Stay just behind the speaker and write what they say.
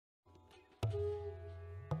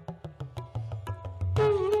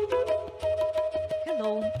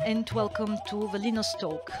and welcome to Velina's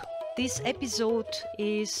Talk. This episode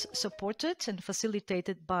is supported and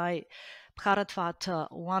facilitated by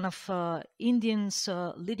Bharatvat, one of India's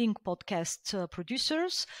leading podcast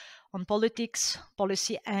producers on politics,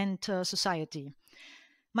 policy and society.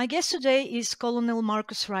 My guest today is Colonel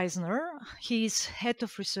Markus Reisner. He is Head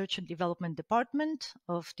of Research and Development Department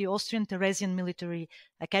of the Austrian Theresian Military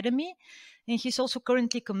Academy, and he's also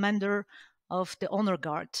currently Commander of the Honor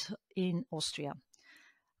Guard in Austria.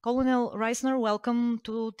 Colonel Reisner, welcome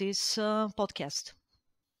to this podcast.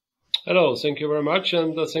 Hello, thank you very much,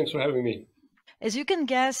 and thanks for having me. As you can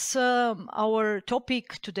guess, our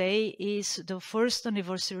topic today is the first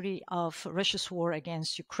anniversary of Russia's war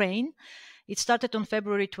against Ukraine. It started on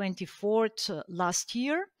February 24th last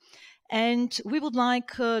year, and we would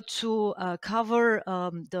like to cover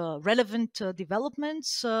the relevant developments.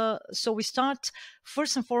 So we start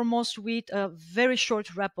first and foremost with a very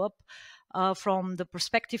short wrap-up from the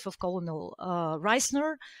perspective of Colonel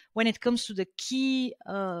Reisner when it comes to the key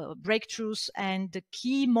breakthroughs and the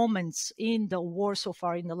key moments in the war so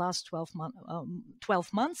far in the last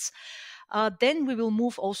 12 months. Then we will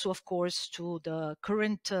move also, of course, to the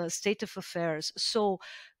current state of affairs. So,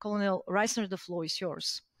 Colonel Reisner, the floor is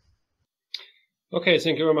yours. Okay,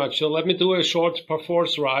 thank you very much. So let me do a short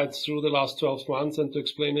perforce ride through the last 12 months and to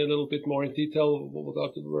explain a little bit more in detail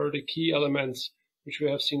what were the key elements which we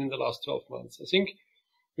have seen in the last 12 months. I think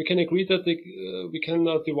we can agree that we can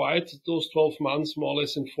divide those 12 months more or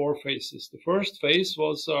less in four phases. The first phase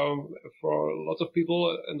was, for a lot of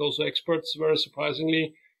people and also experts, very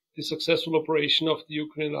surprisingly, the successful operation of the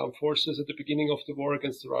Ukrainian Armed Forces at the beginning of the war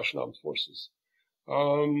against the Russian Armed Forces.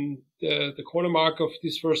 The corner mark of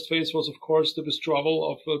this first phase was, of course, the withdrawal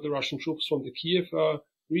of the Russian troops from the Kiev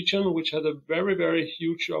region, which had a very, very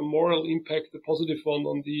huge moral impact, a positive one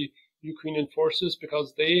on the Ukrainian forces,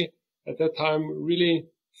 because they at that time really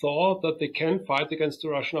thought that they can fight against the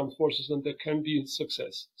Russian armed forces and there can be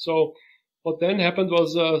success. So what then happened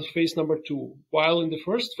was phase number two. While in the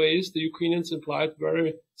first phase, the Ukrainians applied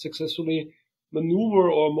very successfully maneuver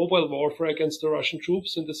or mobile warfare against the Russian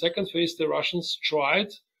troops, in the second phase, the Russians tried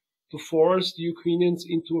to force the Ukrainians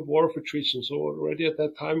into a war of attrition. So already at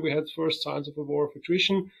that time, we had first signs of a war of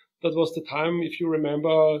attrition. That was the time, if you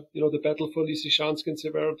remember, the battle for Lysychansk and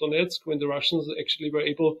Severodonetsk, when the Russians actually were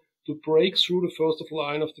able to break through the first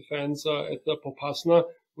line of defense at Popasna,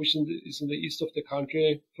 which is in the east of the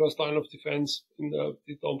country, first line of defense in the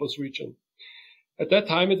Donbas region. At that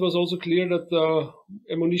time, it was also clear that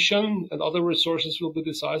ammunition and other resources will be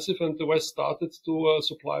decisive, and the West started to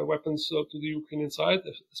supply weapons to the Ukrainian side,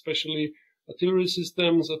 especially artillery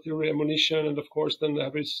systems, artillery ammunition, and of course then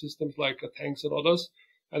heavy systems like tanks and others.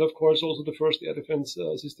 And of course, also the first air defense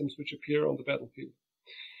systems which appear on the battlefield.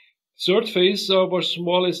 Third phase was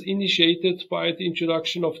more or less initiated by the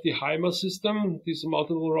introduction of the HIMARS system, this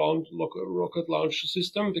multiple round rocket launch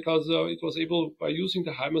system, because it was able, by using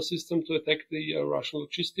the HIMARS system, to attack the Russian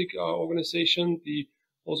logistic organization, the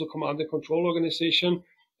also command and control organization.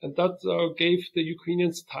 And that gave the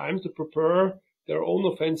Ukrainians time to prepare their own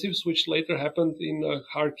offensives, which later happened in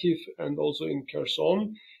Kharkiv and also in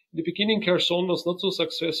Kherson. In the beginning, Kherson was not so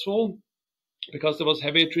successful because there was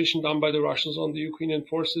heavy attrition done by the Russians on the Ukrainian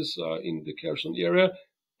forces in the Kherson area.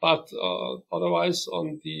 But otherwise,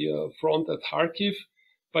 on the front at Kharkiv,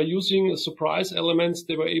 by using surprise elements,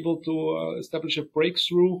 they were able to establish a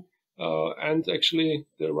breakthrough, and actually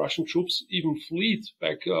the Russian troops even fled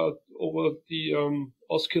back over the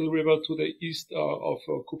Oskil River to the east of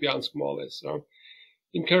Kupiansk, more or less.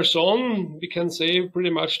 In Kherson, we can say pretty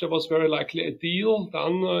much there was very likely a deal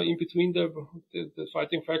done in between the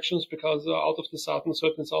fighting factions, because out of the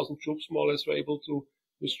 13,000 troops more or less were able to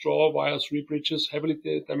withdraw via 3 bridges, heavily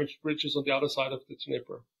damaged bridges on the other side of the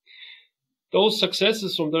Dnieper. Those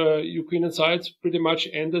successes from the Ukrainian side pretty much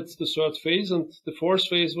ended the third phase, and the fourth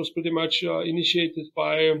phase was pretty much initiated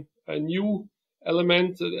by a new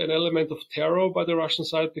element, an element of terror by the Russian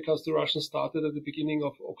side, because the Russians started at the beginning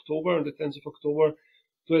of October, on the 10th of October,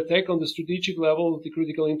 to attack on the strategic level the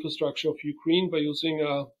critical infrastructure of Ukraine by using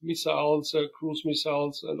missiles, cruise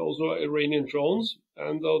missiles, and also Iranian drones.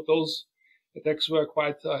 And those attacks were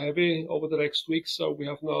quite heavy over the next weeks. So we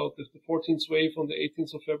have now the 14th wave on the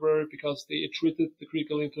 18th of February, because they treated the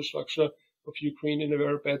critical infrastructure of Ukraine in a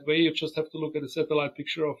very bad way. You just have to look at a satellite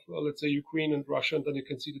picture of, let's say, Ukraine and Russia, and then you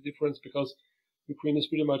can see the difference, because Ukraine is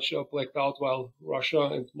pretty much blacked out, while Russia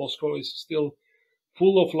and Moscow is still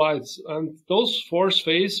full of lights. And those fourth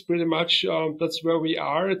phase, pretty much, that's where we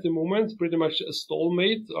are at the moment, pretty much a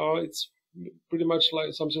stalemate. It's pretty much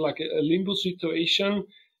like something like a limbo situation.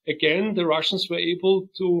 Again, the Russians were able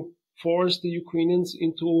to force the Ukrainians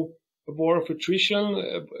into a war of attrition,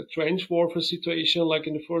 a trench warfare situation like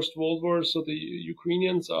in the First World War. So the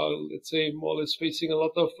Ukrainians are, let's say, more or less facing a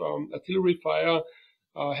lot of artillery fire,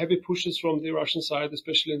 heavy pushes from the Russian side,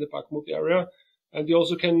 especially in the Bakhmut area. And you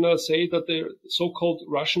also can say that the so-called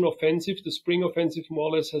Russian offensive, the spring offensive, more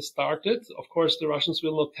or less has started. Of course, the Russians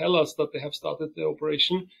will not tell us that they have started the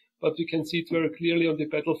operation, but we can see it very clearly on the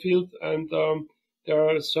battlefield. And there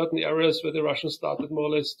are certain areas where the Russians started more or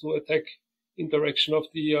less to attack in direction of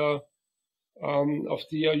the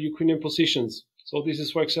Ukrainian positions. So this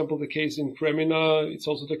is, for example, the case in Kremina. It's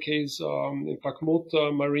also the case in Bakhmut,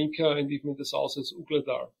 Marinka, and even in the south is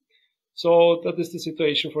Ugledar. So that is the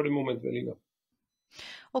situation for the moment, Velina.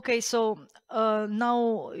 Okay, so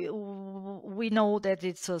now we know that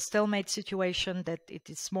it's a stalemate situation, that it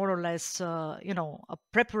is more or less, a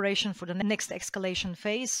preparation for the next escalation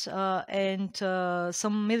phase. And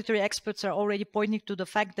some military experts are already pointing to the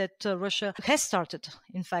fact that Russia has started,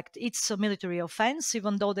 in fact, its military offense,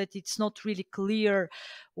 even though that it's not really clear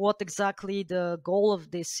what exactly the goal of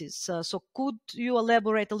this is. So could you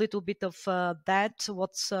elaborate a little bit of that?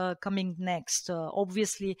 What's coming next?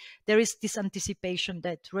 Obviously, there is this anticipation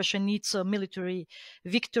that Russia needs a military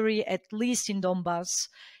victory, at least in Donbass,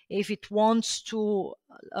 if it wants to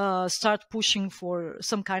start pushing for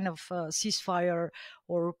some kind of ceasefire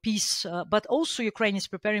or peace. But also Ukraine is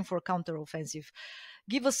preparing for a counteroffensive.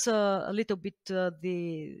 Give us a little bit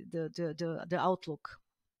the outlook.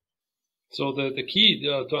 So the key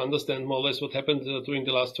to understand more or less what happened during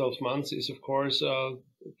the last 12 months is, of course,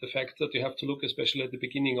 the fact that you have to look especially at the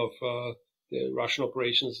beginning of the Russian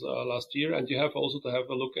operations last year, and you have also to have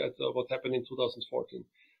a look at what happened in 2014.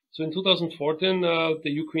 So in 2014,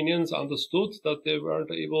 the Ukrainians understood that they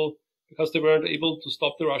weren't able, because they weren't able to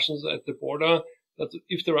stop the Russians at the border, that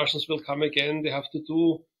if the Russians will come again, they have to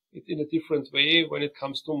do it in a different way when it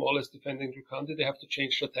comes to more or less defending their country. They have to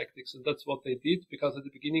change their tactics, and that's what they did, because at the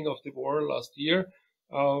beginning of the war last year,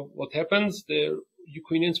 what happens, the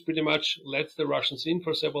Ukrainians pretty much let the Russians in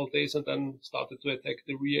for several days and then started to attack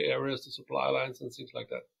the rear areas, the supply lines and things like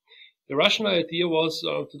that. The Russian idea was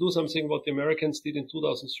to do something what the Americans did in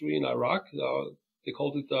 2003 in Iraq. They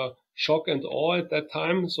called it shock and awe at that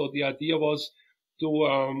time. So the idea was to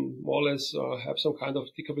more or less have some kind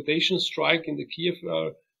of decapitation strike in the Kiev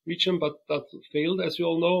region, but that failed, as you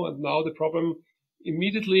all know. And now the problem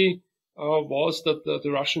immediately was that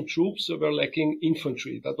the Russian troops were lacking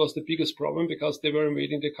infantry. That was the biggest problem, because they were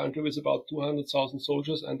invading the country with about 200,000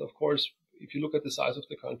 soldiers. And of course, if you look at the size of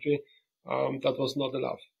the country, that was not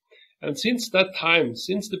enough. And since that time,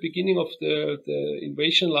 since the beginning of the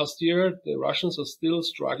invasion last year, the Russians are still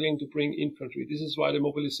struggling to bring infantry. This is why the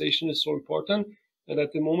mobilization is so important. And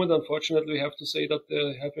at the moment, unfortunately, we have to say that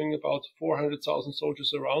they're having about 400,000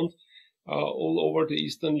 soldiers around all over the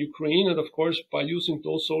eastern Ukraine. And of course, by using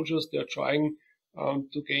those soldiers, they're trying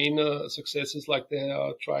to gain successes, like they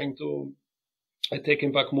are trying to attack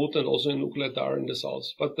in Bakhmut and also in Ugledar in the south.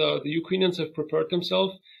 But the Ukrainians have prepared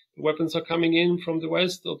themselves. The weapons are coming in from the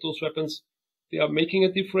west. Those weapons, they are making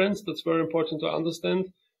a difference. That's very important to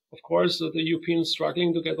understand. Of course, the Europeans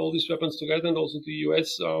struggling to get all these weapons together, and also the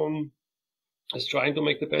US is trying to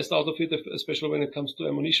make the best out of it, especially when it comes to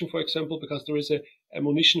ammunition, for example, because there is a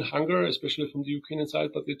ammunition hunger, especially from the Ukrainian side,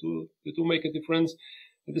 but they do make a difference.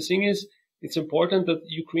 And the thing is, it's important that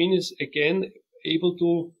Ukraine is again able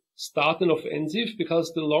to start an offensive,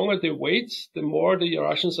 because the longer they wait, the more the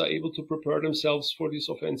Russians are able to prepare themselves for this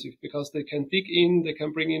offensive, because they can dig in, they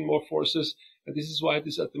can bring in more forces. And this is why it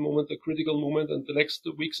is at the moment a critical moment, and the next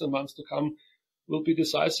weeks and months to come will be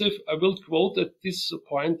decisive. I will quote at this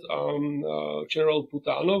point General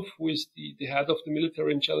Budanov, who is the head of the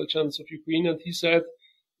military intelligence of Ukraine, and he said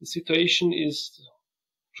the situation is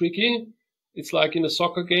tricky. It's like in a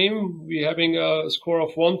soccer game. We're having a score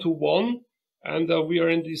of 1-1. And we are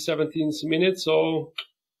in the 17th minute, so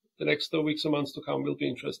the next weeks and months to come will be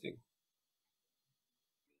interesting.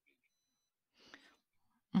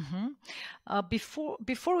 Mm-hmm.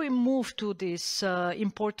 Before we move to these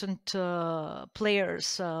important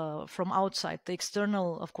players from outside, the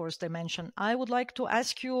external, of course, dimension, I would like to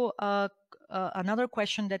ask you another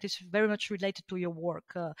question that is very much related to your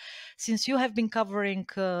work. Since you have been covering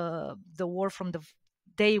the war from the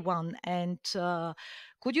day one, and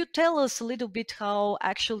could you tell us a little bit how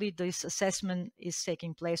actually this assessment is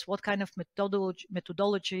taking place? What kind of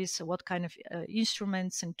methodologies, what kind of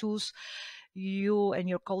instruments and tools you and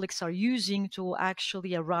your colleagues are using to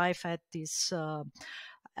actually arrive at this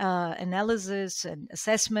analysis and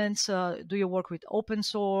assessments? Do you work with open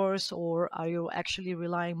source, or are you actually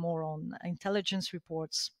relying more on intelligence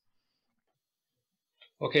reports?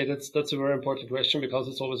 Okay, that's a very important question, because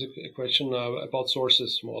it's always a question about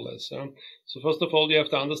sources, more or less. So first of all, you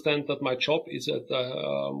have to understand that my job is at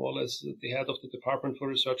more or less the head of the Department for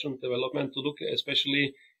Research and Development, to look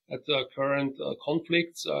especially at the current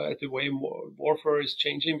conflicts, at the way warfare is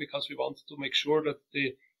changing, because we want to make sure that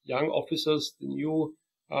the young officers, the new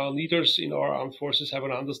leaders in our armed forces, have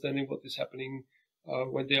an understanding what is happening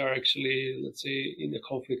when they are actually, let's say, in a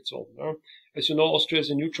conflict zone. As you know, Austria is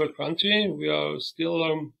a neutral country. We are still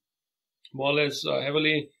more or less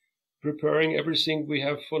heavily preparing everything we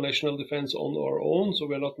have for national defense on our own. So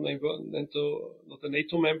we are not a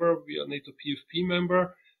NATO member. We are NATO PFP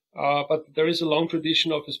member. But there is a long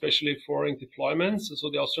tradition of especially foreign deployments.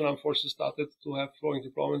 So the Austrian Armed Forces started to have foreign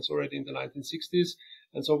deployments already in the 1960s.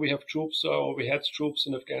 And so we have troops, or we had troops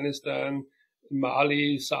in Afghanistan,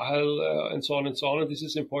 Mali, Sahel, and so on and so on. And this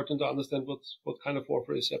is important to understand what kind of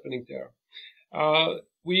warfare is happening there.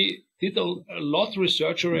 We did a lot of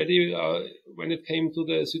research already when it came to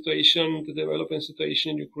the situation, the developing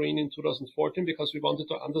situation in Ukraine in 2014, because we wanted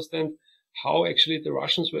to understand how actually the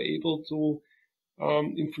Russians were able to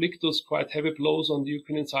inflict those quite heavy blows on the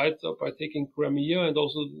Ukrainian side by taking Crimea, and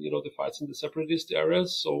also, the fights in the separatist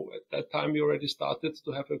areas. So at that time, we already started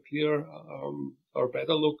to have a clear or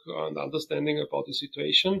better look and understanding about the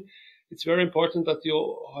situation. It's very important that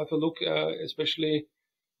you have a look, especially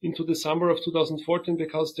into the summer of 2014,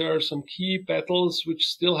 because there are some key battles which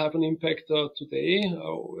still have an impact today,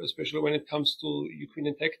 especially when it comes to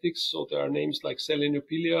Ukrainian tactics. So there are names like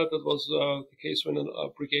Selenopilia. That was the case when a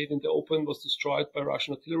brigade in the open was destroyed by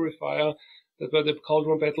Russian artillery fire. That were the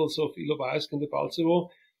cauldron battles of Ilovaisk and the Baltzevo.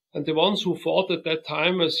 And the ones who fought at that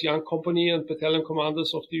time as young company and battalion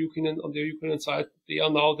commanders of on the Ukrainian side, they are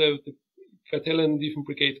now the battalion and even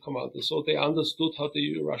brigade commanders. So they understood how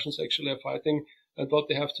the Russians actually are fighting and what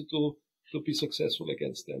they have to do to be successful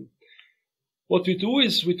against them. What we do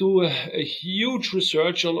is we do a huge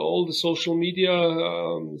research on all the social media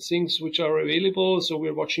things which are available. So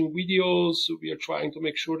we're watching videos. We are trying to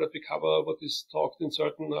make sure that we cover what is talked in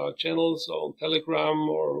certain channels on Telegram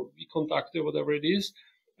or WeConductor, whatever it is.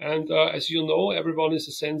 And as you know, everyone is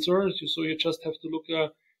a censor. So you just have to look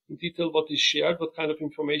in detail what is shared, what kind of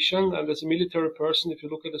information. And as a military person, if you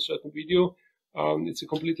look at a certain video, it's a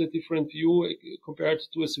completely different view compared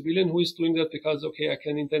to a civilian who is doing that, because, okay, I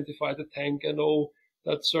can identify the tank. I know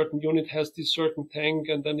that certain unit has this certain tank,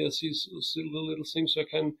 and then I see little things, so I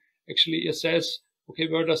can actually assess, okay,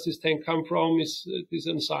 where does this tank come from? Is this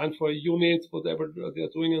assigned for a unit, whatever they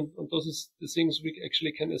are doing? And those are the things we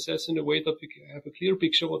actually can assess in a way that we have a clear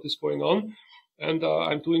picture of what is going on. And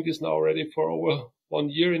I'm doing this now already for over 1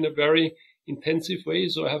 year in a very intensive way.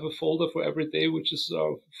 So I have a folder for every day, which is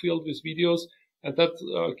filled with videos. And that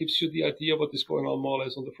gives you the idea what is going on more or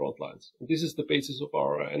less on the front lines. And this is the basis of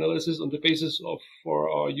our analysis and the basis for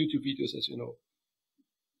our YouTube videos, as you know.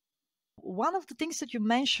 One of the things that you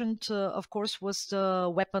mentioned, of course, was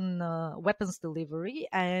the weapons delivery.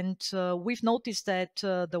 And we've noticed that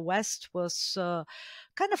the West was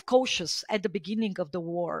kind of cautious at the beginning of the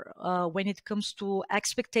war when it comes to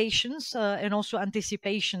expectations and also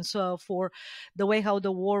anticipations for the way how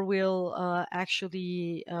the war will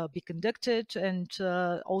actually be conducted, and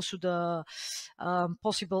also the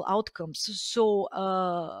possible outcomes. So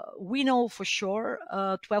we know for sure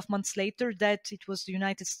 12 months later that it was the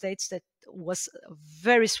United States that was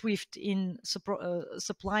very swift in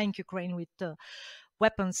supplying Ukraine with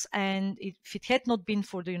weapons. And if it had not been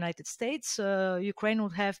for the United States, Ukraine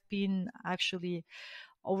would have been actually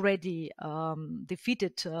already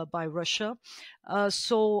defeated by Russia.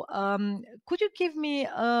 So could you give me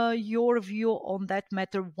your view on that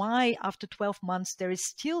matter? Why after 12 months there is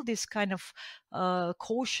still this kind of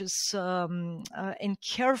cautious and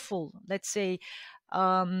careful, let's say,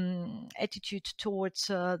 attitude towards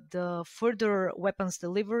the further weapons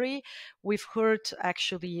delivery? We've heard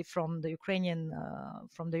actually from the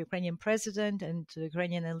Ukrainian president and the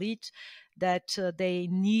Ukrainian elite that they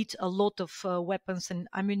need a lot of weapons and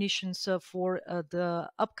ammunition for the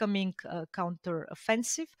upcoming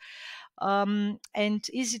counter-offensive. And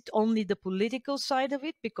is it only the political side of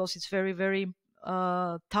it? Because it's very, very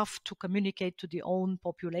tough to communicate to the own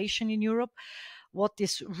population in Europe what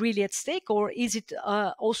is really at stake, or is it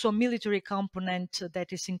also a military component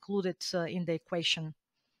that is included in the equation?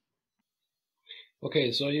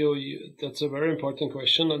 Okay, so that's a very important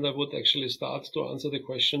question, and I would actually start to answer the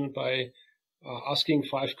question by asking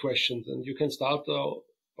 5 questions, and you can start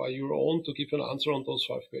by your own to give an answer on those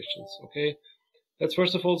 5 questions. Okay, let's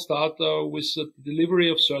first of all start with the delivery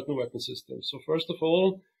of certain weapon systems. So first of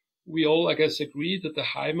all, we all, I guess, agree that the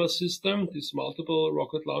HIMARS system, this multiple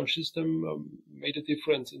rocket launch system, made a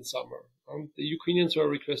difference in summer. The Ukrainians were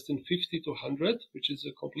requesting 50 to 100, which is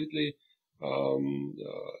a completely,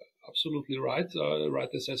 absolutely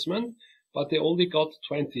right assessment, but they only got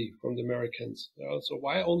 20 from the Americans. So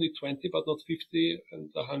why only 20 but not 50 and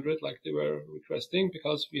 100 like they were requesting?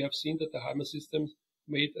 Because we have seen that the HIMARS system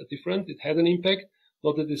made a difference. It had an impact,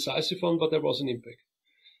 not a decisive one, but there was an impact.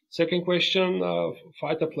 Second question,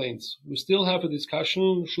 fighter planes. We still have a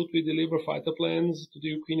discussion, should we deliver fighter planes to the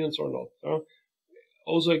Ukrainians or not?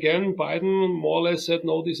 Also, again, Biden more or less said,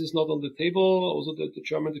 no, this is not on the table. Also, the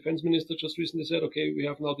German defense minister just recently said, okay, we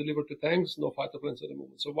have now delivered the tanks, no fighter planes at the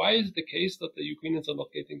moment. So why is it the case that the Ukrainians are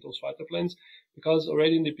not getting those fighter planes? Because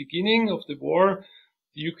already in the beginning of the war,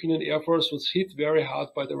 the Ukrainian Air Force was hit very hard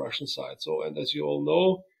by the Russian side. So, and as you all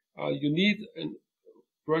know, you need an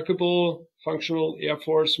workable, functional Air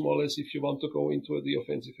Force, more or less, if you want to go into the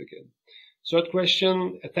offensive again. Third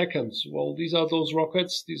question, ATACMS. Well, these are those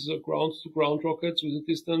rockets. These are ground-to-ground rockets with a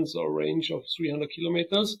distance or range of 300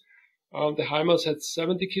 kilometers. The HIMARS had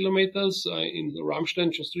 70 kilometers. In the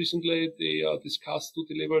Ramstein, just recently, they discussed to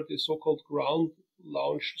deliver the so-called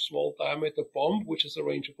ground-launched small diameter bomb, which has a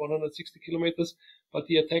range of 160 kilometers. But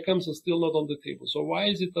the ATACMS are still not on the table. So why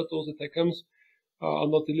is it that those ATACMS are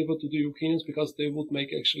not delivered to the Ukrainians? Because they would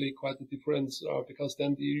make actually quite a difference, because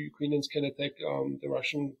then the Ukrainians can attack the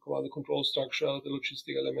Russian command and control structure, the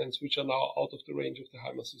logistic elements, which are now out of the range of the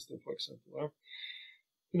HIMARS system, for example.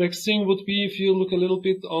 The next thing would be if you look a little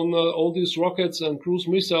bit on all these rockets and cruise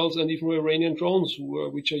missiles and even Iranian drones,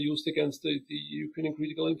 which are used against the Ukrainian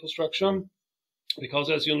critical infrastructure.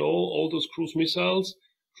 Because as you know, all those cruise missiles,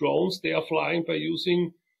 drones, they are flying by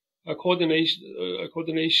using coordinates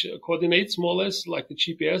more or less, like the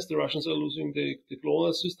GPS. The Russians are using the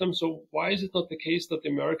GLONASS system. So why is it not the case that the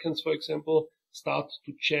Americans, for example, start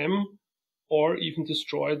to jam or even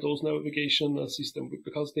destroy those navigation systems?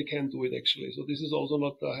 Because they can do it actually. So this is also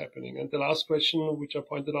not happening. And the last question, which I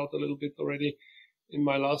pointed out a little bit already in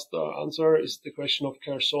my last answer, is the question of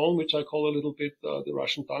Kherson, which I call a little bit the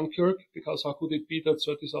Russian Dunkirk. Because how could it be that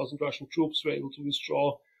 30,000 Russian troops were able to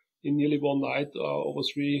withdraw in nearly one night over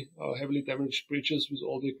 3 heavily damaged bridges with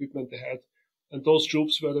all the equipment they had? And those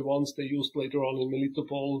troops were the ones they used later on in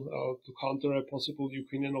Melitopol to counter a possible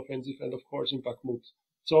Ukrainian offensive, and of course in Bakhmut.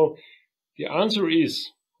 So the answer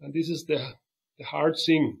is, and this is the hard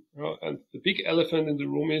thing, and the big elephant in the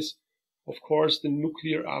room is, of course, the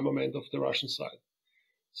nuclear armament of the Russian side.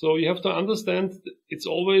 So you have to understand it's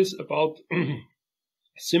always about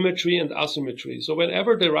symmetry and asymmetry. So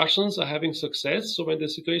whenever the Russians are having success, so when the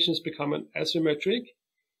situation is becoming asymmetric,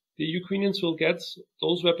 the Ukrainians will get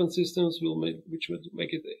those weapon systems which would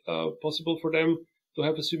make it possible for them to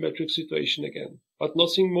have a symmetric situation again. But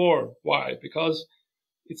nothing more. Why? Because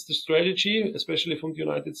it's the strategy, especially from the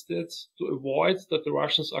United States, to avoid that the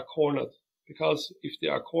Russians are cornered. Because if they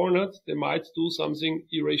are cornered, they might do something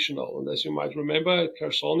irrational. And as you might remember, at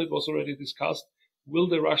Kherson, it was already discussed, will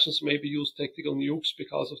the Russians maybe use tactical nukes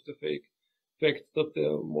because of the fact that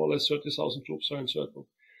more or less 30,000 troops are encircled?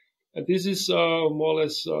 And this is more or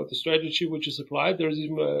less the strategy which is applied. There is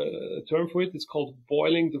even a term for it. It's called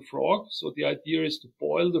boiling the frog. So the idea is to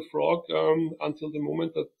boil the frog until the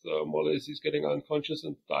moment that more or less he's getting unconscious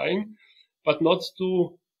and dying, but not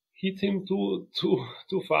to hit him too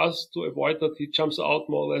fast to avoid that he jumps out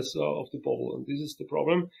more or less of the bowl. And this is the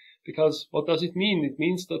problem, because what does it mean? It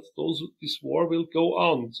means that this war will go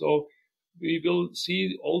on. So we will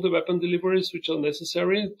see all the weapon deliveries which are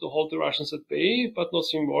necessary to hold the Russians at bay, but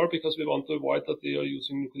nothing more, because we want to avoid that they are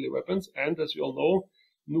using nuclear weapons. And as we all know,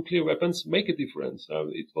 nuclear weapons make a difference.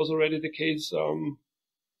 It was already the case,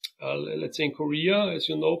 let's say in Korea, as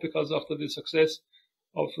you know, because after the success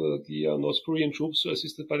of the North Korean troops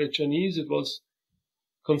assisted by the Chinese, it was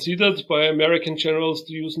considered by American generals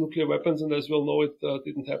to use nuclear weapons, and as we all know, it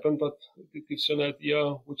didn't happen, but it gives you an idea,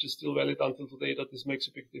 which is still valid until today, that this makes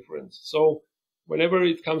a big difference. So whenever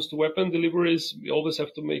it comes to weapon deliveries, we always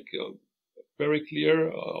have to make very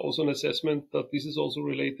clear also an assessment that this is also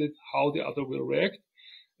related how the other will react.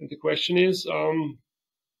 And the question is,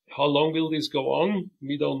 how long will this go on?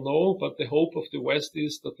 We don't know, but the hope of the West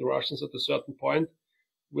is that the Russians at a certain point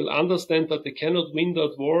will understand that they cannot win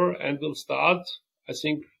that war and will start, I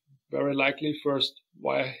think, very likely first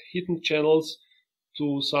via hidden channels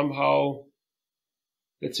to somehow,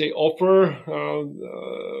 let's say, offer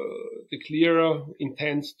the clear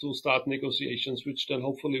intent to start negotiations, which then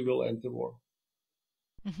hopefully will end the war.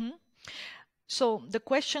 Mm-hmm. So the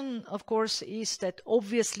question, of course, is that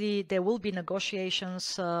obviously there will be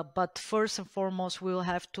negotiations, but first and foremost, we will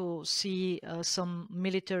have to see some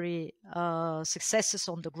military successes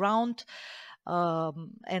on the ground.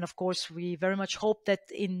 And of course, we very much hope that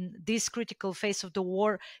in this critical phase of the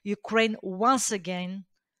war, Ukraine once again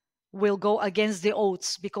will go against the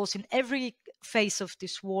odds, because in every phase of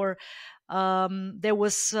this war, there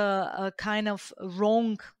was a kind of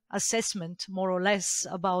wrong assessment, more or less,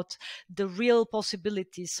 about the real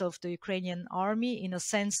possibilities of the Ukrainian army, in a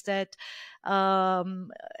sense that,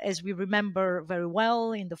 as we remember very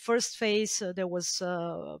well, in the first phase, there was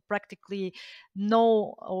practically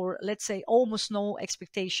no, or let's say almost no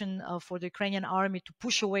expectation for the Ukrainian army to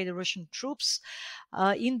push away the Russian troops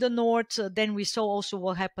in the north. Then we saw also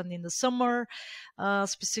what happened in the summer,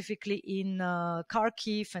 specifically in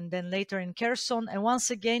Kharkiv and then later in Kherson. And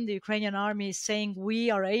once again, the Ukrainian army is saying,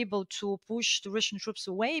 we are able to push the Russian troops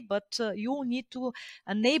away, but you need to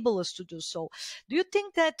enable us to do so. Do you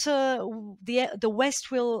think that the West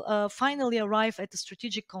will finally arrive at a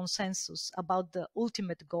strategic consensus about the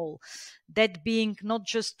ultimate goal, that being not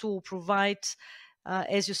just to provide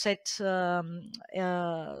as you said,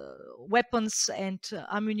 weapons and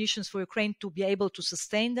ammunition for Ukraine to be able to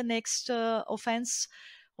sustain the next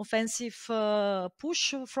offensive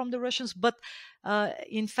push from the Russians, but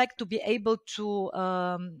in fact to be able to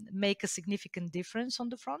make a significant difference on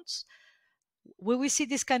the fronts? Will we see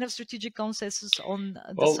this kind of strategic consensus on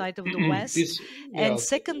the side of the West? And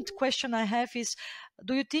second question I have is,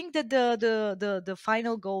 do you think that the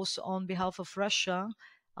final goals on behalf of Russia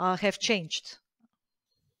have changed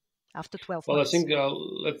after 12 months? Well, I think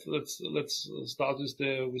let's start with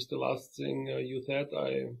the last thing you said.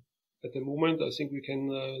 At the moment, I think we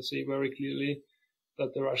can say very clearly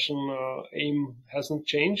that the Russian aim hasn't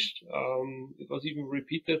changed. It was even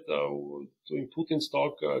repeated during Putin's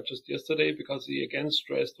talk just yesterday, because he again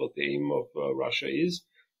stressed what the aim of Russia is.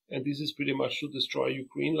 And this is pretty much to destroy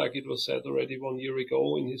Ukraine, like it was said already 1 year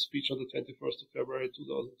ago in his speech on the 21st of February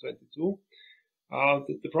 2022.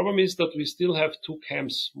 The problem is that we still have two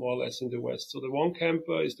camps, more or less, in the West. So the one camp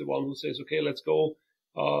is the one who says, okay, let's go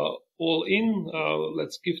all in.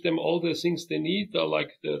 Let's give them all the things they need.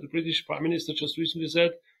 Like the British Prime Minister just recently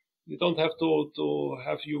said, you don't have to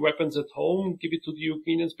have your weapons at home. Give it to the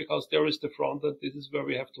Ukrainians, because there is the front, and this is where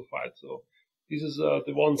we have to fight. So this is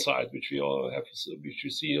the one side which we all have, which we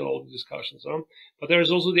see in all the discussions. But there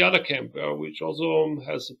is also the other camp, which also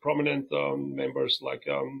has prominent members, like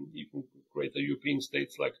even greater European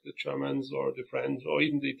states like the Germans or the French or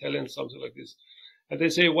even the Italians, something like this. And they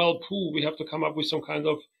say, well, we have to come up with some kind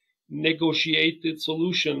of negotiated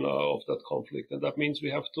solution of that conflict. And that means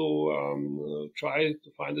we have to try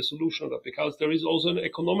to find a solution of that, because there is also an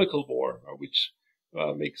economical war, which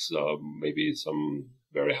makes maybe some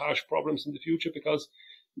very harsh problems in the future, because,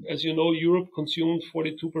 as you know, Europe consumed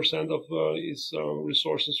 42% of its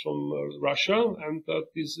resources from Russia, and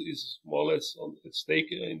this is more or less at stake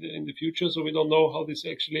in the future. So we don't know how this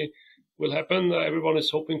actually will happen. Everyone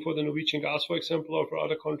is hoping for the Norwegian gas, for example, or for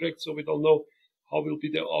other contracts. So we don't know how will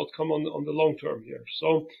be the outcome on the long term here.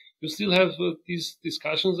 So you still have these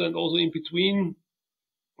discussions, and also in between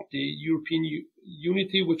the European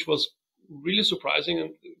unity, which was really surprising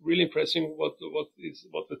and really impressive what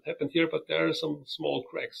had happened here. But there are some small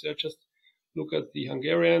cracks. Just look at the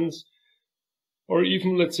Hungarians, or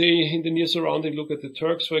even, let's say, in the near surrounding, look at the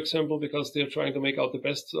Turks, for example, because they're trying to make out the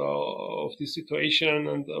best of this situation.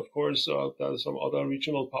 And of course, there are some other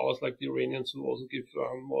regional powers like the Iranians who also give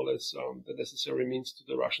more or less the necessary means to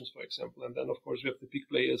the Russians, for example. And then, of course, we have the big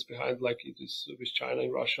players behind, like it is with China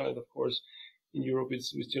and Russia, and of course, in Europe,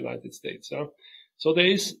 it's with the United States. So there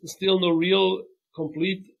is still no real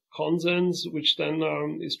complete consensus, which then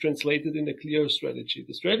is translated in a clear strategy.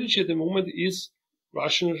 The strategy at the moment is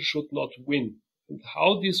Russia should not win. And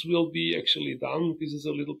how this will be actually done, this is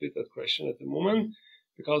a little bit that question at the moment,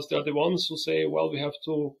 because they are the ones who say, well, we have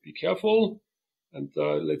to be careful and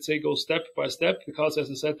let's say go step by step, because,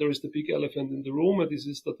 as I said, there is the big elephant in the room, and this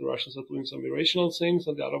is that the Russians are doing some irrational things,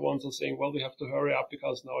 and the other ones are saying, well, we have to hurry up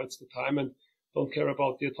because now it's the time, and don't care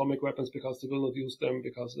about the atomic weapons because they will not use them,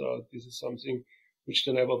 because this is something which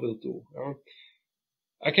they never will do.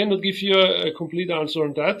 I cannot give you a complete answer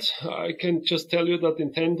on that. I can just tell you that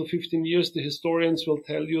in 10 to 15 years, the historians will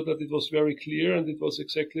tell you that it was very clear and it was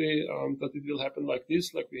exactly that it will happen like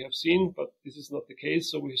this, like we have seen, but this is not the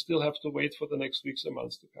case. So we still have to wait for the next weeks and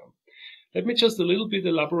months to come. Let me just a little bit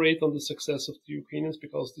elaborate on the success of the Ukrainians,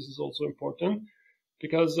 because this is also important.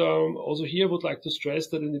 Because also here I would like to stress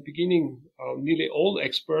that in the beginning, nearly all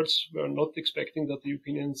experts were not expecting that the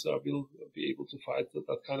Ukrainians will be able to fight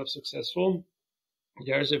that kind of successful.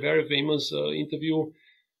 There's a very famous interview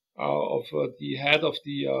of the head of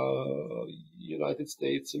the United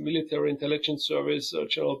States Military Intelligence Service,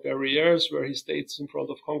 General Barriers, where he states in front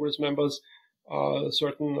of Congress members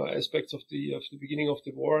certain aspects of the beginning of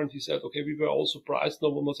the war, and he said, okay, we were all surprised. No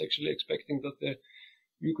one was actually expecting that the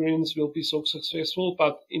Ukrainians will be so successful.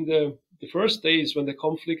 But in the first days, when the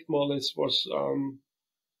conflict more or less was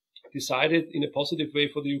decided in a positive way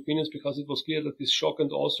for the Ukrainians, because it was clear that this shock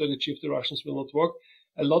and awe strategy of the Russians will not work,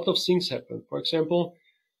 a lot of things happened. For example,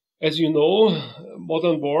 as you know,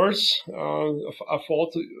 modern wars are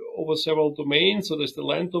fought over several domains. So there's the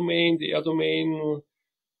land domain, the air domain,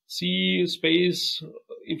 sea, space,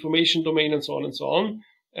 information domain, and so on and so on.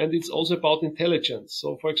 And it's also about intelligence.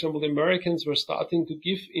 So, for example, the Americans were starting to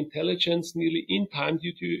give intelligence nearly in time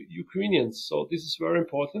due to Ukrainians. So this is very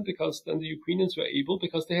important, because then the Ukrainians were able,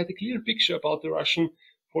 because they had a clear picture about the Russian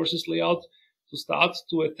forces layout, to start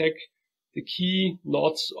to attack the key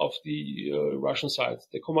nodes of the Russian side,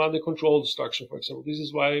 the command and control structure, for example. This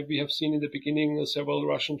is why we have seen in the beginning several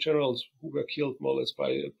Russian generals who were killed more or less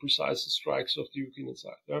by precise strikes of the Ukrainian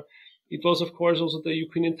side. Yeah? It was, of course, also the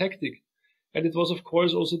Ukrainian tactic. And it was, of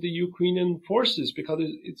course, also the Ukrainian forces, because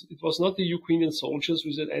it was not the Ukrainian soldiers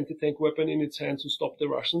with an anti-tank weapon in its hand to stop the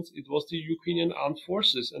Russians. It was the Ukrainian armed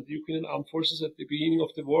forces. And the Ukrainian armed forces at the beginning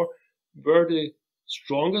of the war were the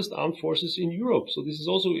strongest armed forces in Europe. So this is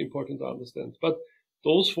also important to understand. But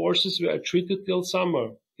those forces were treated till summer.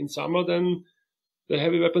 In summer, then the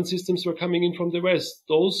heavy weapon systems were coming in from the west.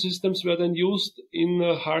 Those systems were then used in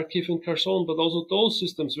Kharkiv and Kherson, but also those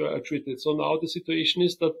systems were treated. So now the situation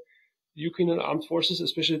is that the Ukrainian armed forces,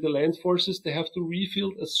 especially the land forces, they have to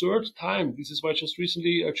refill a third time. This is why just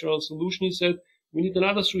recently General Soluzhny said, we need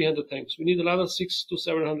another 300 tanks. We need another 600 to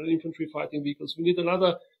 700 infantry fighting vehicles. We need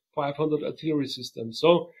another 500 artillery systems.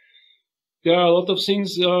 So there are a lot of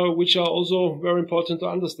things which are also very important to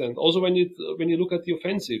understand. Also, when you look at the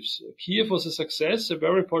offensives, Kiev was a success, a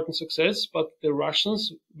very important success, but the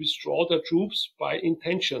Russians withdraw their troops by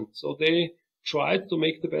intention. So they tried to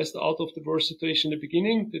make the best out of the worst situation in the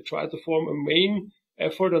beginning. They tried to form a main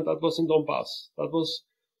effort, and that was in Donbass. That was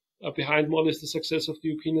behind more or less the success of the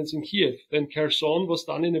Ukrainians in Kiev. Then Kherson was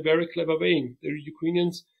done in a very clever way. The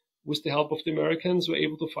Ukrainians, with the help of the Americans, were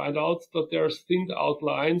able to find out that there are thinned out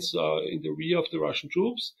lines in the rear of the Russian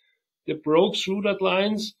troops. They broke through that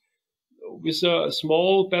lines with a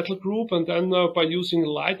small battle group, and then by using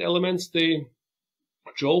light elements, they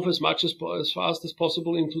drove as fast as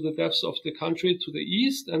possible into the depths of the country to the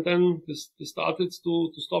east, and then they started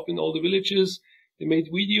to stop in all the villages. They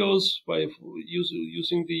made videos by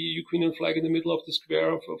using the Ukrainian flag in the middle of the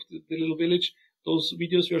square of the little village. Those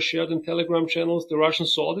videos were shared in Telegram channels. The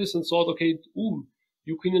Russians saw this and thought, okay,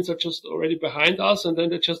 Ukrainians are just already behind us, and then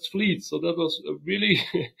they just fled. So that was really,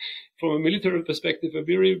 from a military perspective, a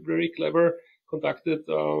very, very clever conducted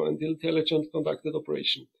and intelligent conducted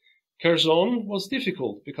operation. Kherson was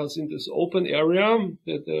difficult because in this open area,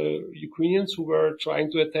 the Ukrainians who were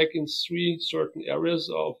trying to attack in 3 certain areas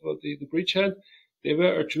of the bridgehead, they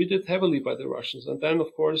were treated heavily by the Russians. And then,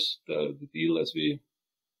 of course, the deal, as we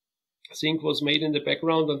think, was made in the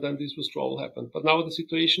background, and then this withdrawal happened. But now the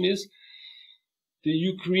situation is the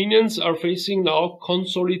Ukrainians are facing now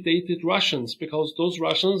consolidated Russians, because those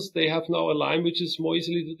Russians, they have now a line which is more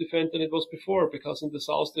easily to defend than it was before, because in the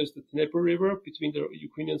south there's the Dnieper River between the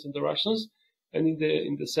Ukrainians and the Russians, and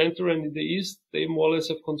in the center and in the east, they more or less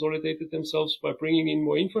have consolidated themselves by bringing in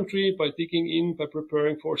more infantry, by digging in, by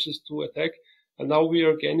preparing forces to attack. And now we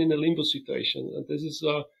are again in a limbo situation. And this is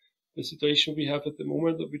the situation we have at the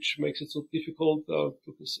moment, which makes it so difficult to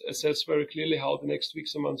assess very clearly how the next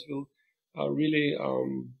weeks and months will really,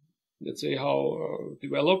 let's say,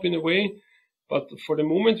 develop in a way. But for the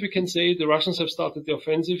moment, we can say the Russians have started the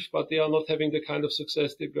offensive, but they are not having the kind of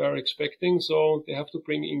success they were expecting. So they have to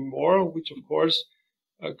bring in more, which of course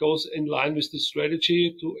goes in line with the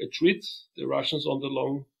strategy to attrit the Russians on the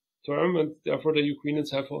long term. And therefore, the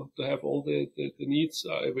Ukrainians have to have all the needs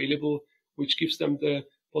available, which gives them the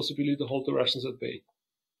possibility to hold the Russians at bay.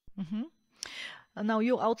 Mm-hmm. Now,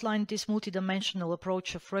 you outlined this multidimensional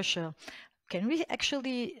approach of Russia. Can we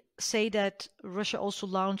actually say that Russia also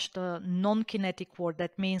launched a non-kinetic war,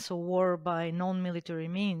 that means a war by non-military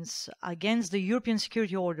means, against the European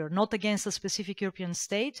security order, not against a specific European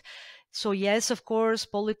state? So yes, of course,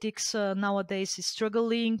 politics nowadays is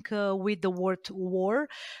struggling with the word war,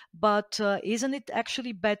 but isn't it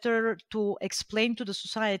actually better to explain to the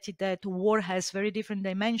society that war has very different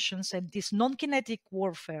dimensions, and this non-kinetic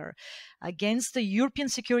warfare against the European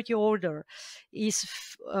security order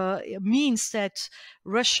means that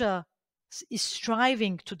Russia is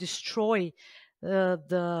striving to destroy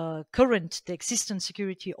the existing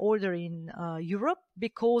security order in Europe,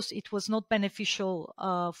 because it was not beneficial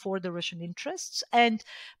for the Russian interests. And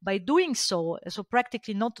by doing so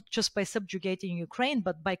practically not just by subjugating Ukraine,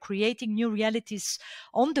 but by creating new realities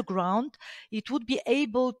on the ground, it would be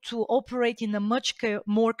able to operate in a much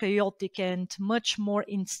more chaotic and much more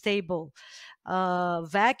unstable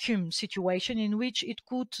vacuum situation, in which it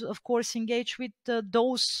could, of course, engage with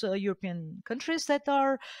those European countries that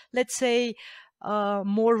are, let's say,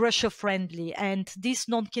 more Russia-friendly. And this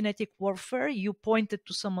non-kinetic warfare, you pointed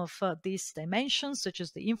to some of these dimensions, such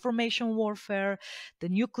as the information warfare, the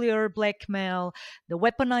nuclear blackmail, the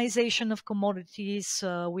weaponization of commodities.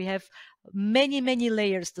 We have many, many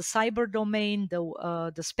layers: the cyber domain,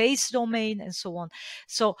 the space domain, and so on.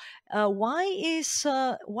 So, why is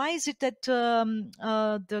it that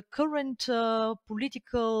the current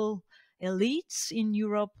political elites in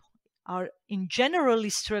Europe are in generally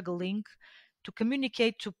struggling to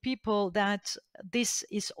communicate to people that this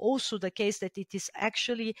is also the case, that it is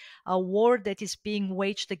actually a war that is being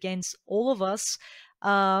waged against all of us,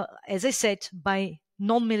 as I said, by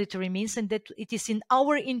non-military means, and that it is in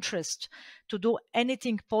our interest to do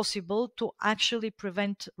anything possible to actually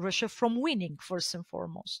prevent Russia from winning, first and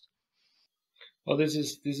foremost? Well, this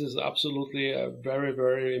is absolutely a very,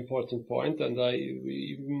 very important point, and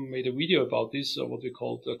we even made a video about this, what we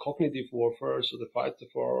call the cognitive warfare, so the fight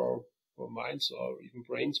for minds or even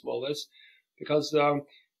brains, more or less, because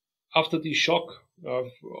after the shock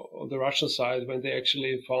on the Russian side, when they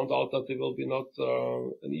actually found out that there will be not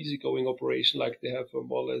an easygoing operation like they have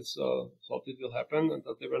more or less thought it will happen, and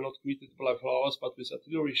that they were not greeted by flowers but with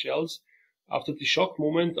artillery shells, after the shock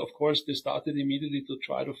moment, of course, they started immediately to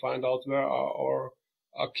try to find out where are our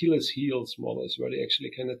Achilles heels, more or less, where they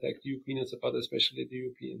actually can attack the Ukrainians, but especially the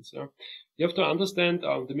Europeans. You have to understand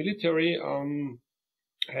the military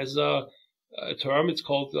has a term, it's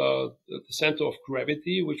called the center of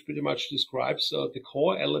gravity, which pretty much describes the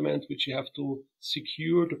core element which you have to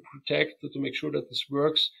secure, to protect, to make sure that this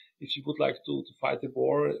works if you would like to fight a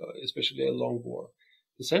war, especially a long war.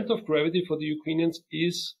 The center of gravity for the Ukrainians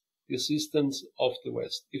is the assistance of the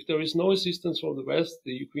West. If there is no assistance from the West,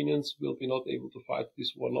 the Ukrainians will be not able to fight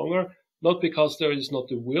this war longer, not because there is not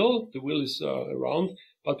the will is around,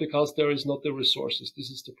 but because there is not the resources.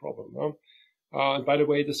 This is the problem. And by the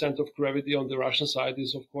way, the center of gravity on the Russian side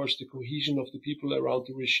is, of course, the cohesion of the people around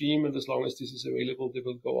the regime. And as long as this is available, they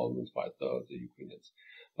will go on and fight the Ukrainians.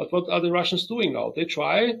 But what are the Russians doing now? They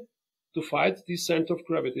try to fight this center of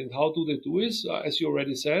gravity. And how do they do this? As you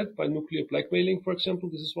already said, by nuclear blackmailing, for example.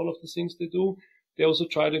 This is one of the things they do. They also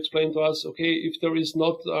try to explain to us, okay, if there is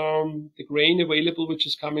not the grain available which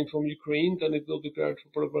is coming from Ukraine, then it will be very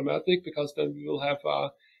problematic, because then we will have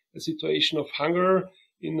a situation of hunger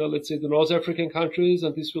in, let's say, the North African countries,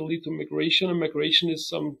 and this will lead to migration. And migration is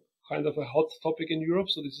some kind of a hot topic in Europe.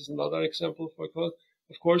 So this is another example,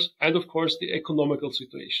 of course, and of course, the economical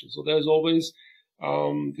situation. So there's always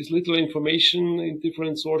this little information in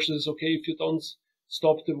different sources. Okay, if you don't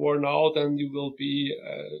stop the war now, then you will be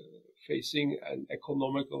facing an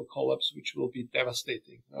economical collapse, which will be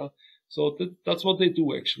devastating. So that's what they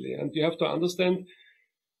do, actually. And you have to understand,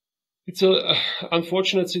 it's an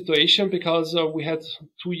unfortunate situation, because we had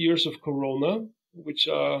 2 years of Corona, which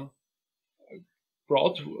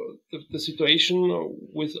brought the situation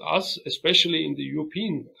with us, especially in the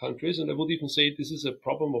European countries. And I would even say this is a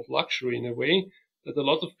problem of luxury in a way, that a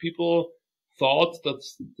lot of people thought that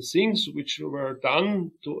the things which were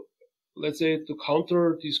done to, let's say, to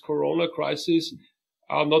counter this Corona crisis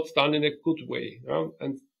are not done in a good way.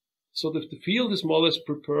 And so the field is more or less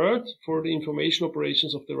prepared for the information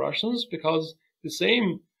operations of the Russians, because the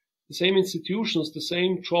same institutions, the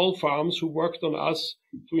same troll farms who worked on us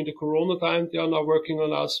during the Corona time, they are now working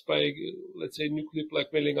on us by, let's say, nuclear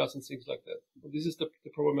blackmailing us and things like that. And this is the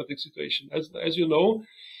problematic situation. As you know,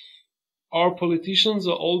 our politicians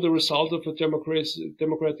are all the result of a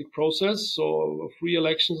democratic process, so free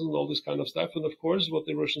elections and all this kind of stuff. And of course, what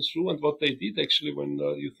the Russians do and what they did, actually, when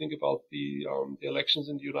you think about the elections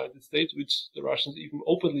in the United States, which the Russians even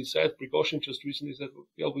openly said, Prigozhin just recently said,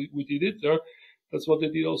 yeah, we did it there. That's what they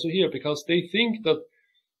did also here, because they think that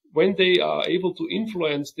when they are able to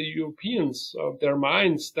influence the Europeans, their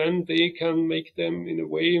minds, then they can make them, in a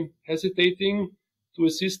way, hesitating to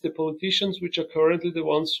assist the politicians, which are currently the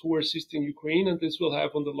ones who are assisting Ukraine, and this will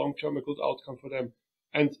have on the long term a good outcome for them.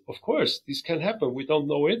 And of course, this can happen. We don't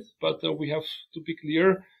know it, but we have to be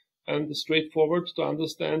clear and straightforward to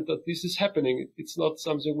understand that this is happening. It's not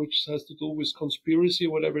something which has to do with conspiracy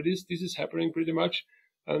or whatever it is. This is happening pretty much,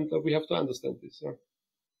 and we have to understand this.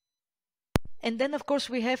 And then, of course,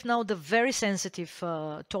 we have now the very sensitive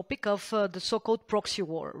topic of the so-called proxy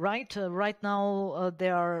war, right? Right now,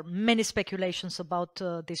 there are many speculations about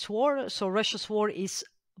this war. So Russia's war is,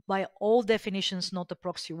 by all definitions, not a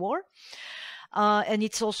proxy war. And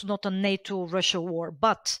it's also not a NATO-Russia war.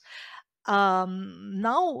 But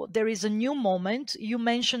now there is a new moment. You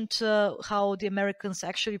mentioned how the Americans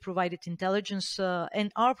actually provided intelligence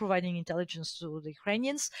and are providing intelligence to the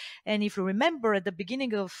Ukrainians. And if you remember, at the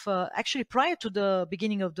beginning of, actually prior to the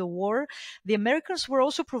beginning of the war, the Americans were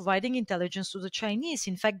also providing intelligence to the Chinese.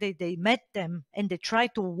 In fact, they met them and they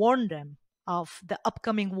tried to warn them of the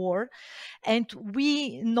upcoming war. And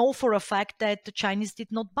we know for a fact that the Chinese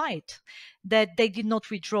did not bite, that they did not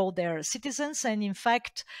withdraw their citizens. And in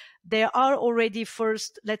fact, there are already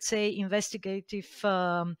first, let's say, investigative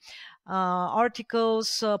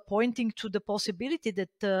articles pointing to the possibility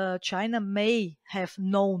that China may have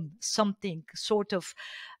known something, sort of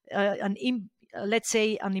let's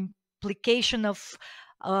say, an implication of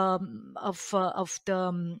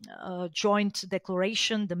the joint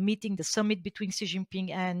declaration, the meeting, the summit between Xi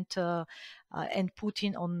Jinping and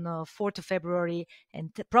Putin on 4th of February.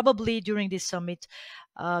 And probably during this summit,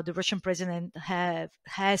 the Russian president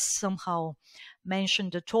has somehow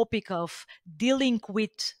mentioned the topic of dealing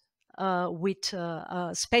with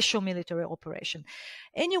special military operation.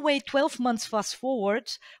 Anyway, 12 months fast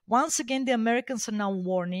forward, once again, the Americans are now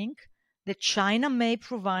warning that China may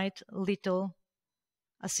provide little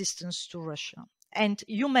assistance to Russia. And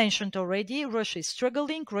you mentioned already, Russia is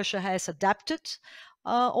struggling. Russia has adapted,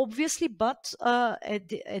 obviously, but at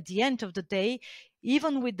the end of the day,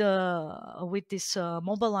 even with this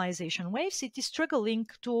mobilization waves, it is struggling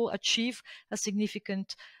to achieve a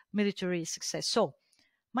significant military success. So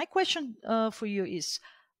my question for you is,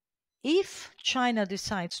 if China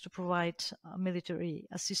decides to provide military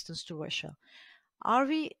assistance to Russia, are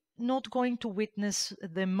we not going to witness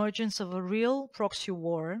the emergence of a real proxy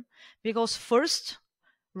war? Because first,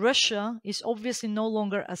 Russia is obviously no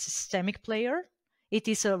longer a systemic player. It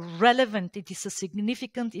is a relevant, it is a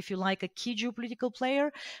significant, if you like, a key geopolitical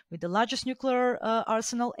player with the largest nuclear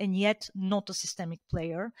arsenal, and yet not a systemic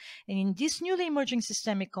player. And in this newly emerging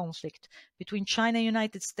systemic conflict between China and the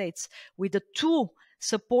United States, with the two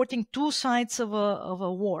supporting two sides of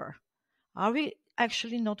a war, are we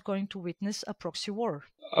actually not going to witness a proxy war?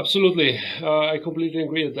 Absolutely. I completely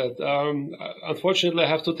agree with that. Unfortunately, I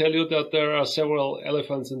have to tell you that there are several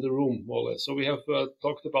elephants in the room, more or less. So we have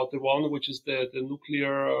talked about the one, which is the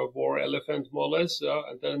nuclear war elephant, more or less.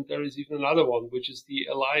 And then there is even another one, which is the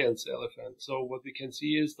alliance elephant. So what we can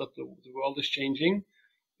see is that the world is changing.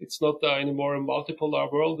 It's not anymore a multipolar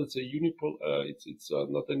world. It's a it's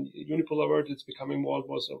not a unipolar world. It's becoming more and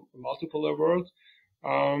more a multipolar world.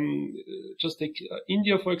 Just take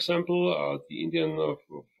India, for example. The Indian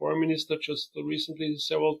foreign minister just recently,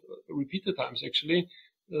 several repeated times actually,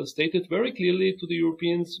 stated very clearly to the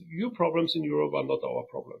Europeans, your problems in Europe are not our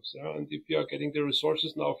problems. Yeah? And if we are getting the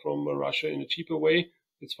resources now from Russia in a cheaper way,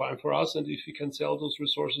 it's fine for us. And if we can sell those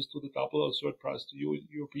resources to the double or third price to you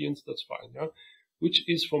Europeans, that's fine. Yeah? Which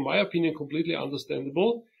is, from my opinion, completely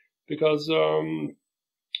understandable, because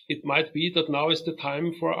it might be that now is the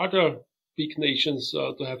time for other big nations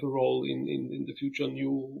to have a role in the future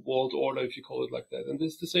new world order, if you call it like that. And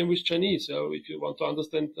it's the same with Chinese. If you want to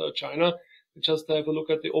understand China, just have a look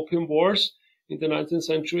at the Opium Wars in the 19th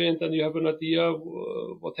century, and then you have an idea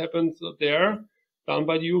what happened there, done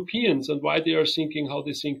by the Europeans, and why they are thinking how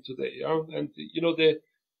they think today. Yeah? And, you know,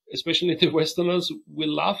 especially the Westerners, we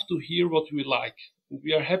love to hear what we like. And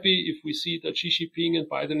we are happy if we see that Xi Jinping and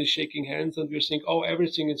Biden is shaking hands and we're saying, oh,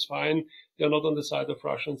 everything is fine. They're not on the side of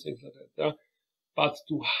Russia and things like that. Yeah? But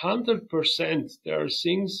to 100%, there are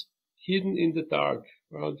things hidden in the dark.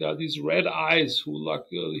 There are these red eyes who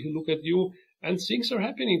look at you, and things are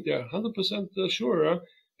happening there, 100% sure.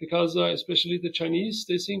 Because especially the Chinese,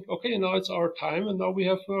 they think, okay, now it's our time, and now we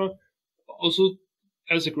have also,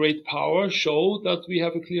 as a great power, show that we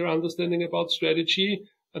have a clear understanding about strategy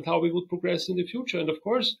and how we would progress in the future. And of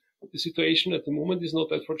course, the situation at the moment is not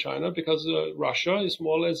that for China, because Russia is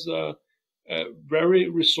more or less a very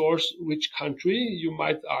resource-rich country. You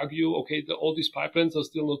might argue, okay, all these pipelines are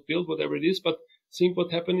still not built, whatever it is, but think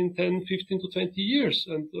what happened in 10, 15 to 20 years.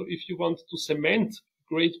 And if you want to cement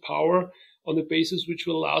great power on a basis which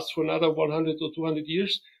will last for another 100 or 200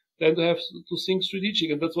 years, then they have to think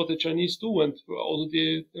strategic. And that's what the Chinese do, and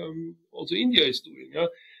also India is doing. Yeah?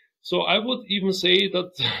 So I would even say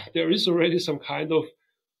that there is already some kind of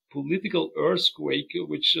political earthquake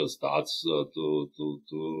which starts to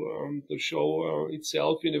show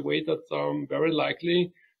itself in a way that very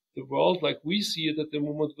likely the world, like we see it at the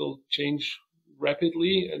moment, will change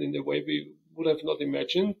rapidly, and in a way would have not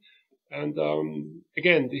imagined. And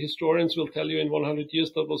again, the historians will tell you in 100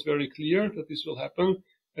 years that was very clear that this will happen.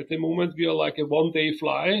 At the moment, we are like a one-day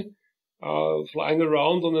fly, flying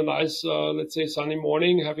around on a nice, let's say, sunny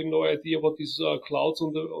morning, having no idea what these clouds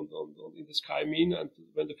in the sky mean. And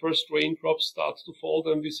when the first raindrops start to fall,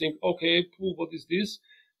 then we think, okay, what is this?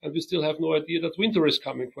 And we still have no idea that winter is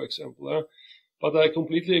coming, for example. But I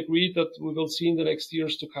completely agree that we will see in the next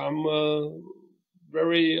years to come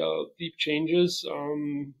very deep changes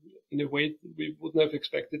in a way we wouldn't have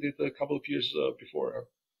expected it a couple of years before.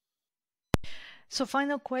 So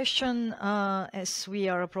final question, as we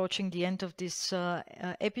are approaching the end of this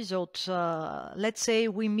episode, let's say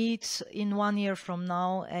we meet in 1 year from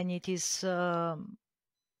now and it is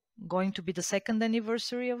going to be the second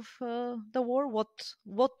anniversary of the war.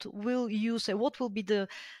 What will you say? What will be the,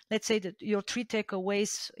 let's say, your 3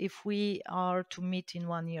 takeaways if we are to meet in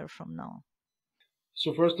 1 year from now?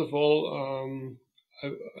 So first of all,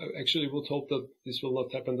 I actually would hope that this will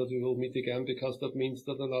not happen, that we will meet again, because that means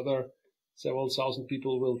that another several thousand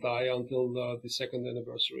people will die until the second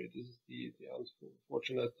anniversary. This is the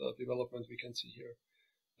unfortunate development we can see here.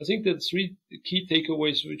 I think that 3 key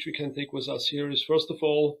takeaways which we can take with us here is, first of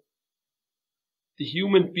all, the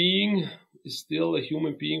human being is still a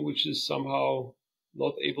human being which is somehow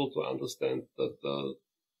not able to understand that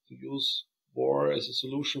to use war as a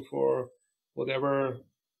solution for whatever,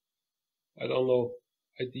 I don't know,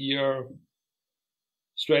 idea,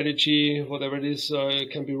 strategy, whatever it is,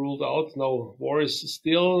 can be ruled out. No, war is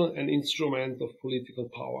still an instrument of political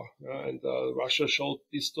power. And Russia showed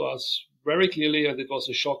this to us very clearly, and it was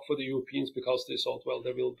a shock for the Europeans because they thought, well,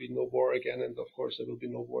 there will be no war again, and of course there will be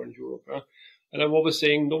no war in Europe. And I'm always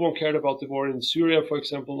saying no one cared about the war in Syria, for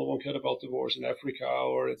example, no one cared about the wars in Africa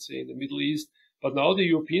or, let's say, in the Middle East. But now the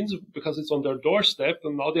Europeans, because it's on their doorstep,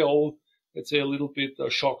 and now they're all, let's say, a little bit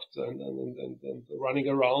shocked and running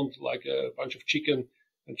around like a bunch of chicken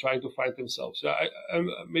and trying to find themselves.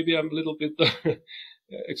 Maybe I'm a little bit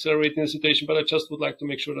accelerating the situation, but I just would like to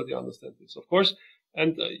make sure that you understand this, of course.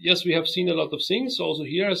 And yes, we have seen a lot of things. Also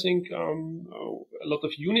here, I think a lot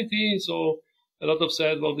of unity. So a lot of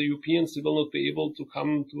said, well, the Europeans, they will not be able to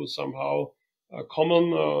come to somehow a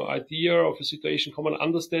common idea of a situation, common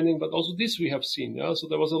understanding. But also this we have seen. So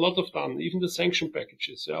there was a lot of done, even the sanction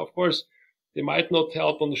packages. Of course, they might not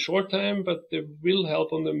help on the short time, but they will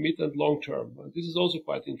help on the mid and long term. And this is also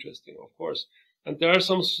quite interesting, of course. And there are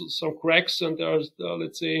some cracks, and there are,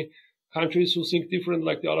 let's say, countries who think different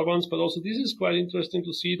like the other ones. But also this is quite interesting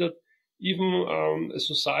to see that even a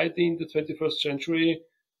society in the 21st century,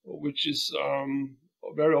 which is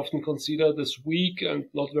very often considered as weak and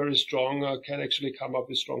not very strong, can actually come up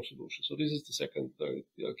with strong solutions. So this is the second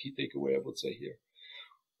key takeaway I would say here.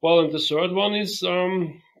 Well, and the third one is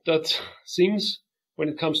that things, when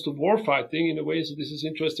it comes to war fighting, in a way, so this is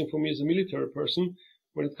interesting for me as a military person,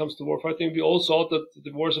 when it comes to war fighting, we all thought that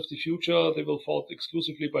the wars of the future, they will fought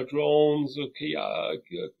exclusively by drones,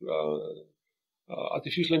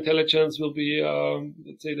 artificial intelligence will be,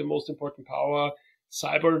 let's say, the most important power.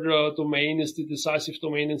 Cyber domain is the decisive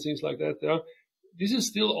domain and things like that. This is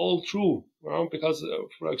still all true, because,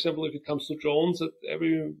 for example, if it comes to drones,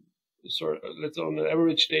 let's say on an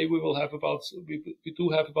average day, we do have about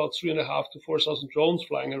 3,500 to 4,000 drones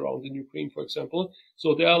flying around in Ukraine, for example.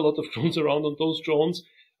 So there are a lot of drones around, and those drones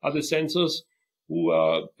are the sensors who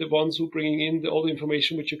are the ones who bringing in all the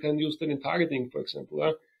information which you can use then in targeting, for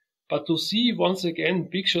example. But to see once again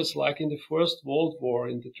pictures like in the First World War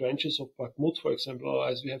in the trenches of Bakhmut, for example,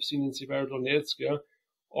 as we have seen in Severodonetsk,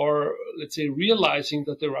 or let's say realizing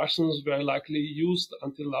that the Russians very likely used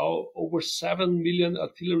until now over 7 million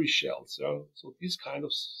artillery shells. So these kind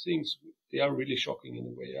of things, they are really shocking in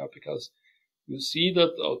a way, because you see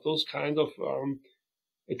that those kind of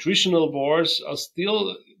attritional wars are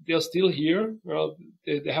still here.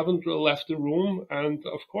 They haven't left the room, and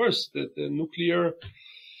of course the nuclear.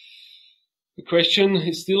 The question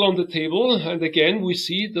is still on the table, and again, we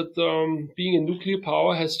see that being a nuclear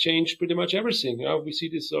power has changed pretty much everything. We see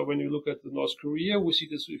this when you look at North Korea. We see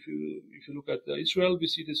this if you look at Israel. We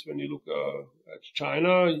see this when you look at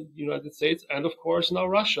China, United States, and of course now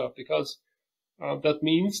Russia, because that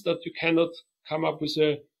means that you cannot come up with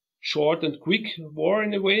a short and quick war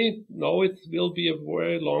in a way. No, it will be a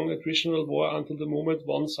very long attritional war until the moment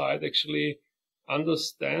one side actually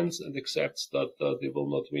understands and accepts that they will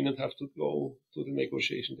not win and have to go to the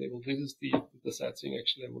negotiation table. This is the sad thing,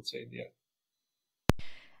 actually, I would say in the end.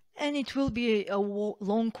 And it will be a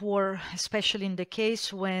long war, especially in the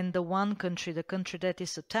case when the one country, the country that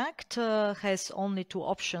is attacked, has only two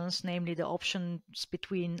options, namely the options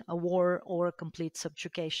between a war or a complete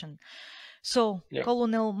subjugation. So, Yeah.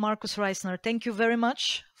 Colonel Markus Reisner, thank you very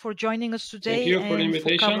much for joining us today Thank you for the and for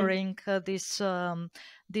invitation. covering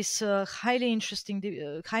this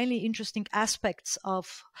highly interesting aspects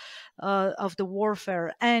of the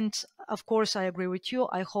warfare. And of course, I agree with you.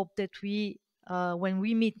 I hope that when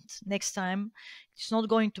we meet next time, it's not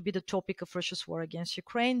going to be the topic of Russia's war against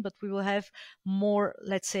Ukraine, but we will have more,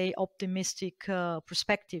 let's say, optimistic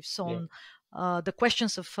perspectives on the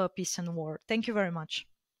questions of peace and war. Thank you very much.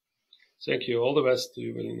 Thank you. All the best to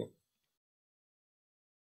you, Velina.